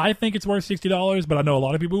 I think it's worth $60, but I know a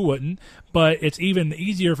lot of people who wouldn't. But it's even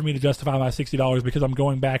easier for me to justify my $60 because I'm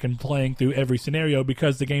going back and playing through every scenario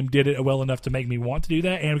because the game did it well enough to make me want to do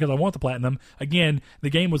that, and because I want the platinum. Again, the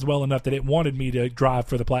game was well enough that it wanted me to drive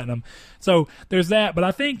for the platinum. So there's that. But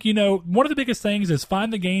I think, one of the biggest things is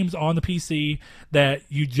find the games on the PC that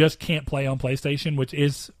you just can't play on PlayStation, which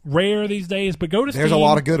is rare these days. But go to Steam. There's a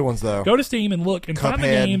lot of good ones, though. Go to Steam and look and find the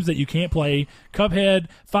games that you can't play. Cuphead.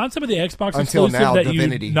 Find some of the Xbox Until exclusives now, that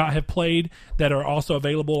Divinity. you not have played that are also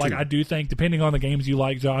available. Like, I do think, depending on the games you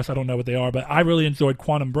like, Josh, I don't know what they are, but I really enjoyed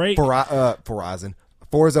Quantum Break.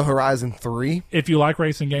 Forza Horizon 3. If you like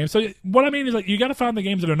racing games. So what I mean is, like, you got to find the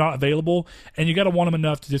games that are not available, and you got to want them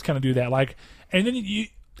enough to just kind of do that. Like, and then it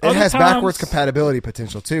has backwards compatibility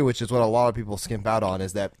potential too, which is what a lot of people skimp out on.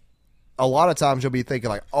 Is that a lot of times you'll be thinking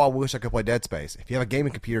like, "Oh, I wish I could play Dead Space." If you have a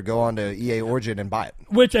gaming computer, go on to EA Origin and buy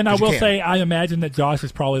it. And I will say, I imagine that Josh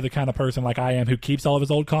is probably the kind of person like I am who keeps all of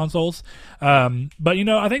his old consoles. But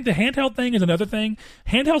I think the handheld thing is another thing.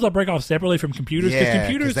 Handhelds I'll break off separately from computers because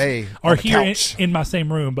computers are here in my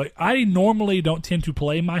same room. But I normally don't tend to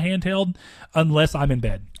play my handheld unless I'm in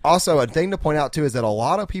bed. Also, a thing to point out too is that a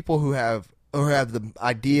lot of people who have the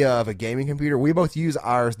idea of a gaming computer, we both use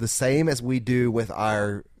ours the same as we do with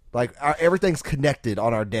our. Everything's connected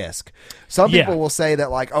on our desk. Some people will say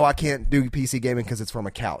that, like, oh, I can't do PC gaming because it's from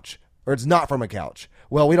a couch. Or it's not from a couch.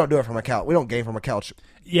 Well, we don't do it from a couch. We don't game from a couch.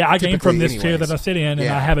 Yeah, I game from this chair that I sit in, and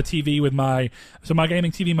I have a TV with my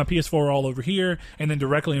gaming TV, my PS4 are all over here, and then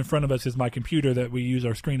directly in front of us is my computer that we use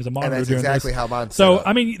our screen as a monitor. And that's exactly how mine's set up.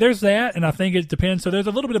 I mean, there's that, and I think it depends. So there's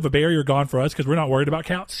a little bit of a barrier gone for us because we're not worried about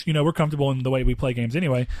couch. We're comfortable in the way we play games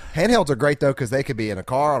anyway. Handhelds are great, though, because they could be in a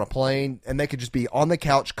car, on a plane, and they could just be on the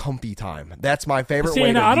couch comfy time. That's my favorite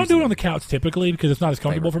way to I don't do it on the couch typically because it's not as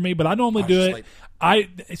comfortable for me, but I normally do it.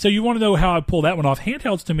 So you want to know how I pull that one off?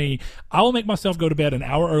 Handhelds, to me, I will make myself go to bed an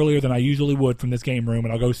hour earlier than I usually would from this game room,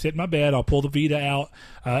 and I'll go sit in my bed, I'll pull the Vita out,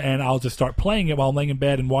 and I'll just start playing it while I'm laying in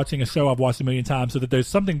bed and watching a show I've watched a million times so that there's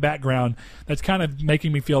something background that's kind of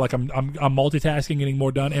making me feel like I'm multitasking, getting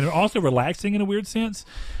more done, and also relaxing in a weird sense.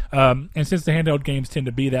 And since the handheld games tend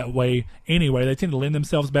to be that way anyway, they tend to lend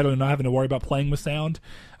themselves better than not having to worry about playing with sound.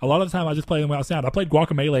 A lot of the time I just play them without sound. I played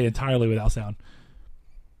Guacamelee entirely without sound.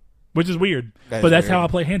 Which is weird, but that's how I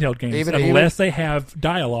play handheld games, unless they have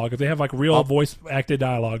dialogue. If they have like real voice-acted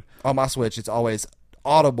dialogue. On my Switch, it's always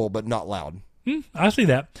audible but not loud. I see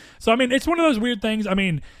that. So, I mean, it's one of those weird things. I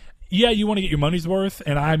mean, yeah, you want to get your money's worth,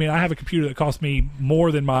 and I have a computer that costs me more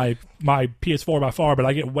than my PS4 by far, but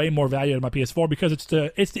I get way more value out of my PS4 because it's the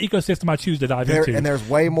ecosystem I choose to dive into. And there's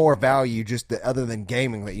way more value other than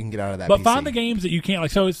gaming that you can get out of that But PC. Find the games that you can't,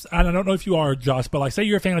 like, so it's, I don't know if you are, Josh, but like, say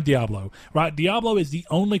you're a fan of Diablo, right? Diablo is the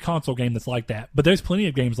only console game that's like that, but there's plenty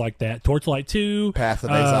of games like that. Torchlight 2, Path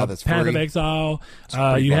of Exile that's free. Path of Exile.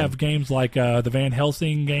 You have games like the Van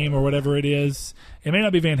Helsing game or whatever it is. It may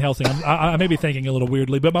not be Van Helsing. I may be thinking a little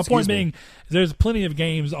weirdly, but my point being, there's plenty of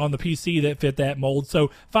games on the PC that fit that mold.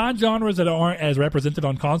 So find genres that aren't as represented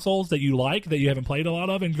on consoles that you like, that you haven't played a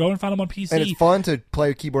lot of, and go and find them on PC. And it's fun to play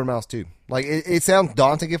with keyboard and mouse too. Like it sounds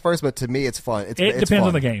daunting at first, but to me, it's fun. It depends fun.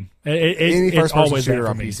 on the game. Any first-person shooter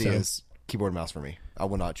on me, PC is keyboard and mouse for me. I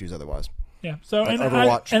will not choose otherwise. Yeah. So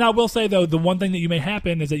like I will say though, the one thing that you may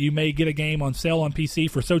happen is that you may get a game on sale on PC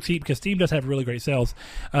for so cheap, because Steam does have really great sales.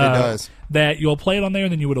 It does. That you'll play it on there,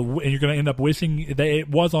 and then you're going to end up wishing that it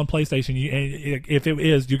was on PlayStation. And if it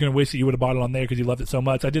is, you're going to wish that you would have bought it on there because you loved it so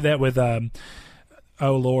much. I did that with oh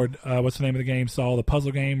Lord, what's the name of the game? Saul, the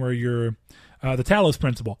puzzle game where you're. The Talos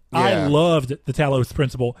Principle. Yeah. I loved the Talos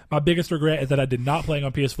Principle. My biggest regret is that I did not play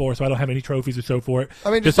on PS4, so I don't have any trophies to show for it.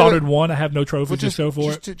 I mean, Dishonored 1, I have no trophies to show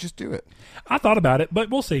for it. Just do it. I thought about it,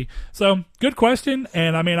 but we'll see. So, good question,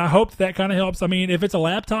 and I mean, I hope that kind of helps. I mean, if it's a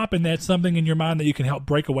laptop and that's something in your mind that you can help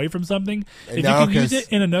break away from something, if you can use it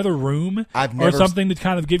in another room or something to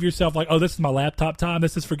kind of give yourself like, oh, this is my laptop time,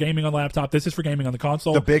 this is for gaming on the laptop, this is for gaming on the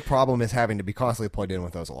console. The big problem is having to be constantly plugged in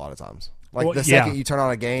with those a lot of times. Like the second you turn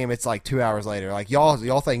on a game, it's like 2 hours later. Like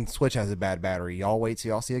y'all think Switch has a bad battery. Y'all wait till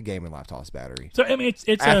y'all see a gaming laptop's battery. So I mean,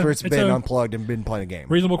 it's been unplugged and been playing a game.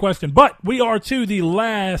 Reasonable question, but we are to the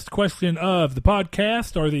last question of the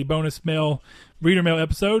podcast, or the bonus reader mail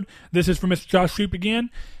episode. This is from Mr. Josh Shoup again.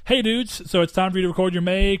 Hey dudes, so it's time for you to record your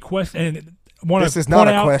May question. And want to This is not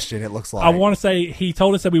a question, it looks like. I want to say he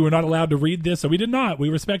told us that we were not allowed to read this, so we did not. We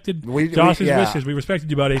respected Josh's wishes. We respected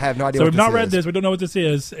you, buddy. I have no idea so what we've not this read is. this. We don't know what this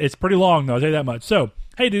is. It's pretty long, though. I'll tell you that much. So,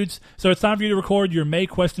 hey, dudes. So it's time for you to record your May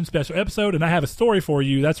question special episode, and I have a story for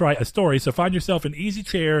you. That's right, a story. So find yourself an easy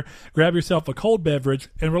chair, grab yourself a cold beverage,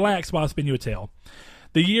 and relax while I spin you a tale.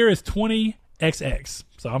 The year is 20XX.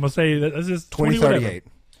 So I'm going to say that this is 2038.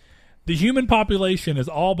 The human population is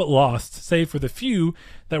all but lost, save for the few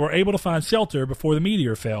that were able to find shelter before the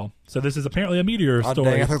meteor fell. So this is apparently a meteor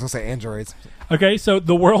story. Dang, I thought I was going to say androids. Okay, so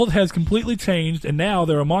the world has completely changed, and now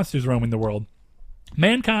there are monsters roaming the world.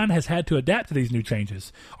 Mankind has had to adapt to these new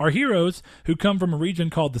changes. Our heroes, who come from a region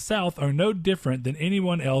called the South, are no different than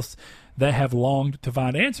anyone else that have longed to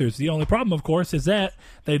find answers. The only problem, of course, is that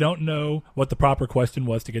they don't know what the proper question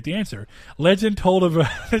was to get the answer. Legend told of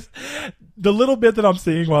the little bit that I'm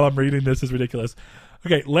seeing while I'm reading this is ridiculous.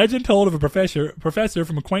 Okay, legend told of a professor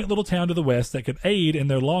from a quaint little town to the west that could aid in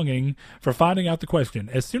their longing for finding out the question.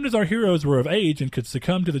 As soon as our heroes were of age and could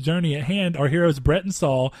succumb to the journey at hand, our heroes Brett and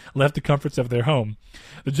Saul left the comforts of their home.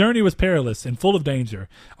 The journey was perilous and full of danger.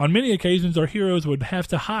 On many occasions, our heroes would have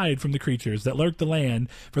to hide from the creatures that lurked the land,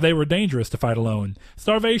 for they were dangerous to fight alone.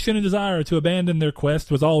 Starvation and desire to abandon their quest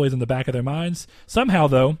was always in the back of their minds. Somehow,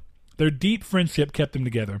 though, their deep friendship kept them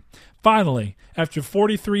together. Finally, after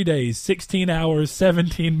 43 days, 16 hours,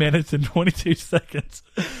 17 minutes, and 22 seconds,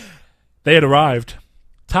 they had arrived.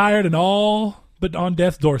 Tired and all but on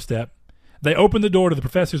death's doorstep, they opened the door to the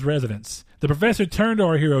professor's residence. The professor turned to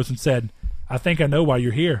our heroes and said, "I think I know why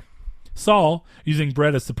you're here." Saul, using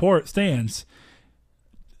Brett as support, to stand,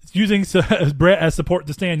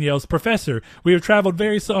 yells, "Professor, we have traveled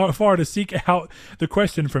very far to seek out the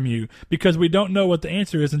question from you, because we don't know what the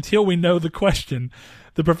answer is until we know the question."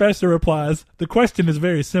 The professor replies, "The question is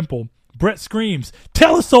very simple." Brett screams,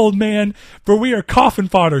 "Tell us, old man, for we are coffin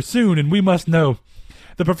fodder soon and we must know."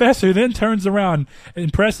 The professor then turns around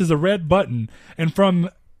and presses a red button, and from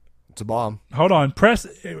It's a bomb.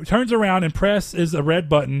 Turns around and presses a red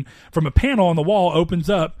button. From a panel on the wall opens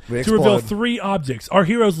up to reveal 3 objects. Our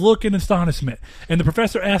heroes look in astonishment, and the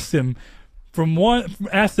professor asks them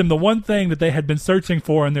the one thing that they had been searching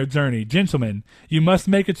for in their journey. "Gentlemen, you must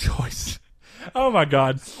make a choice." Oh my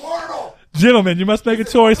God. Squirtle! "Gentlemen, you must make a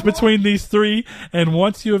choice between these 3, and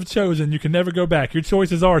once you have chosen, you can never go back. Your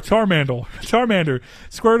choices are Charmander,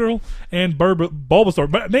 Squirtle, and Bulbasaur."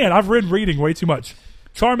 But man, I've been reading way too much.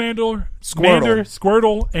 Charmander,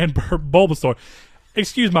 Squirtle, and Bulbasaur.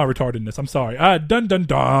 Excuse my retardedness. I'm sorry. Dun dun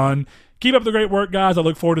dun. Keep up the great work, guys. I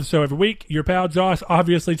look forward to the show every week. Your pal Josh.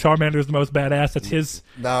 Obviously, Charmander is the most badass. That's his.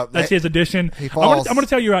 That's his addition. He falls. I'm going to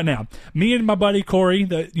tell you right now. Me and my buddy Corey,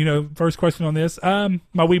 first question on this,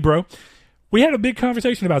 my wee bro, we had a big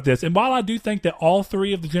conversation about this. And while I do think that all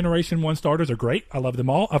 3 of the Generation 1 starters are great, I love them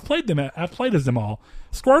all. I've played as them all.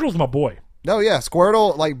 Squirtle's my boy. No, yeah,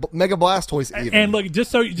 Squirtle, like Mega Blastoise even. And look,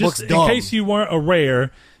 just in case you weren't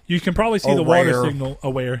aware, you can probably see the water signal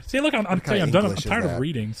aware. See, look, I'm telling you, I'm tired of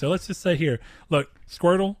reading. So let's just say here, look,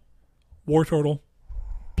 Squirtle, Wartortle,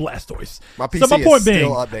 Blastoise. My PC so my point is being,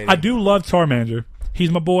 still updated. I do love Charmander. He's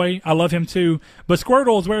my boy. I love him too. But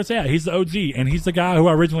Squirtle is where it's at. He's the OG, and he's the guy who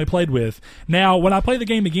I originally played with. Now, when I play the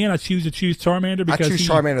game again, I choose Charmander because I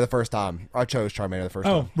Charmander the first time. I chose Charmander the first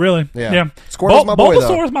time. Oh, really? Yeah. Squirtle's my boy,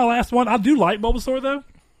 Bulbasaur is my last one. I do like Bulbasaur, though.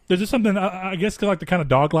 There's just something, I guess, like the kind of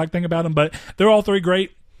dog-like thing about him, but they're all 3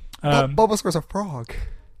 great. Bulbasaur's a frog.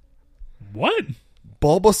 What?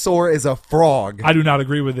 Bulbasaur is a frog. I do not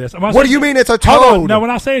agree with this. What do you mean it's a toad? Hold on. No, when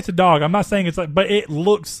I say it's a dog, I'm not saying it's like, but it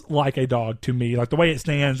looks like a dog to me, like the way it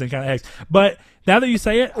stands and kind of acts. But now that you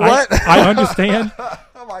say it, I understand.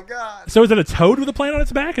 Oh my God. So is it a toad with a plant on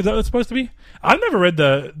its back? Is that what it's supposed to be? I've never read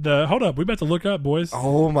the hold up. We about to look up, boys.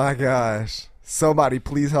 Oh my gosh. Somebody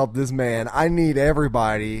please help this man. I need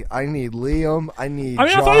everybody. I need Liam. I need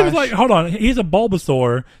Josh. I thought he was like, hold on. He's a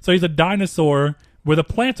Bulbasaur, so he's a dinosaur with a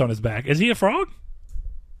plant on his back. Is he a frog?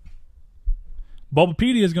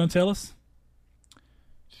 Bulbapedia is going to tell us.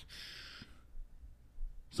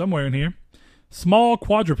 Somewhere in here. Small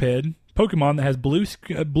quadruped Pokemon that has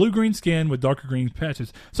blue-green skin with darker green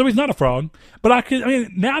patches. So he's not a frog. But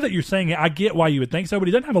now that you're saying it, I get why you would think so, but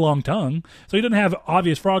he doesn't have a long tongue. So he doesn't have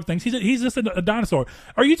obvious frog things. He's just a dinosaur.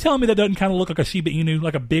 Are you telling me that doesn't kind of look like a Shiba Inu,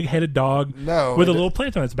 like a big-headed dog with a little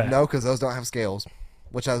plant on its back? No, because those don't have scales,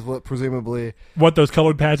 which is what presumably... What those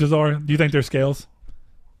colored patches are? Do you think they're scales?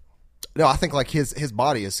 No, I think like his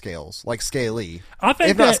body is scales, like scaly. I think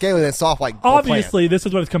if not scaly, then soft like obviously this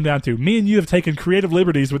is what it's come down to. Me and you have taken creative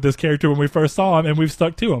liberties with this character when we first saw him, and we've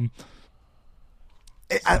stuck to him.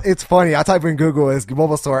 It's funny. I type in Google as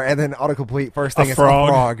Bulbasaur, and then autocomplete first thing is a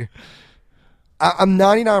frog. I'm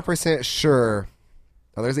 99% sure.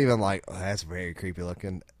 Oh, there's even like, that's very creepy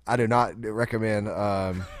looking. I do not recommend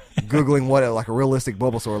Googling what like a realistic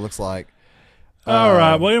Bulbasaur looks like. All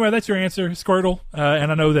right. Well, anyway, that's your answer, Squirtle.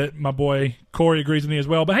 And I know that my boy Corey agrees with me as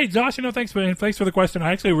well. But hey, Josh, thanks for the question.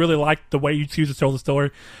 I actually really like the way you choose to tell the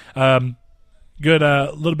story. Good,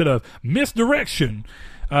 little bit of misdirection.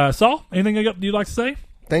 Saul, anything you'd like to say?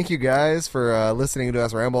 Thank you guys for listening to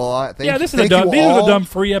us ramble a lot. These are the dumb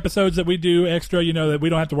free episodes that we do extra, that we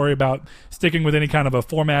don't have to worry about sticking with any kind of a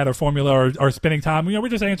format or formula or spending time. We're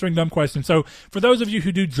just answering dumb questions. So for those of you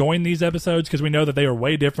who do join these episodes, because we know that they are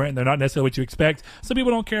way different and they're not necessarily what you expect, some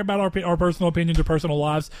people don't care about our personal opinions or personal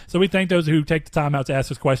lives. So we thank those who take the time out to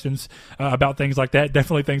ask us questions about things like that,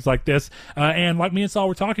 definitely things like this. And like me and Saul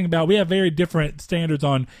were talking about, we have very different standards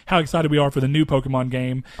on how excited we are for the new Pokemon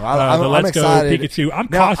game, the Let's Go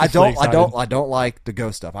Pikachu. I don't like the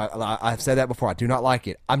ghost stuff. I've said that before. I do not like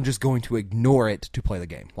it. I'm just going to ignore it to play the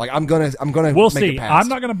game. Like I'm gonna. We'll see. I'm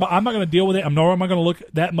not gonna deal with it. Nor am I gonna look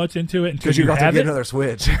that much into it until you have to get another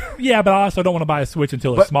Switch. Yeah, but I also don't want to buy a Switch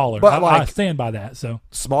until it's smaller. But I stand by that. So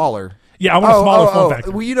smaller. Yeah, I want a smaller form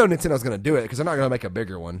factor. Well, Nintendo's gonna do it because they're not gonna make a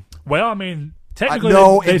bigger one. Well, I mean, technically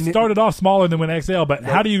they started off smaller than when XL, but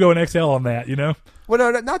how do you go an XL on that? Well,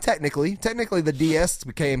 no, not technically. Technically, the DS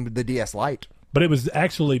became the DS Lite. But it was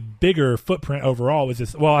actually bigger footprint overall. It was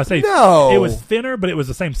just, it was thinner, but it was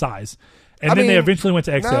the same size. And then they eventually went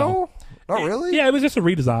to XL. No, not really. Yeah, it was just a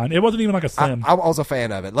redesign. It wasn't even like a slim. I was a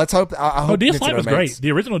fan of it. Let's hope. I hope DS Lite was great.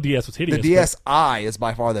 The original DS was hideous. The DSi is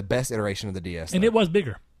by far the best iteration of the DS. And it was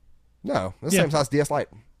bigger. No, it's the same size DS Lite.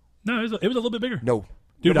 No, it was a little bit bigger. No.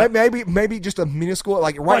 Dude, maybe just a minuscule.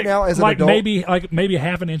 Like now as an adult. Maybe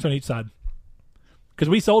half an inch on each side. Because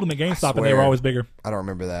we sold them at GameStop and they were always bigger. I don't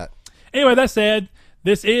remember that. Anyway, that said,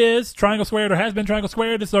 this is Triangle Squared, or has been Triangle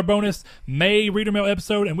Squared. This is our bonus May Reader Mail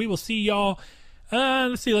episode, and we will see y'all.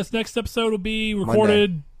 Let's see. This next episode will be recorded.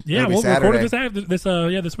 Monday. Yeah, we'll record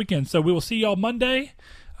it this weekend. So we will see y'all Monday.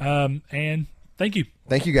 And thank you.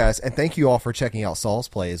 Thank you guys, and thank you all for checking out Saul's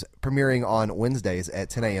Plays, premiering on Wednesdays at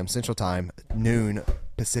 10 a.m. Central Time, noon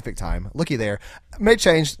Pacific Time. Looky there. May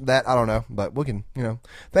change that, I don't know, but we can,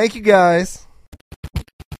 Thank you guys.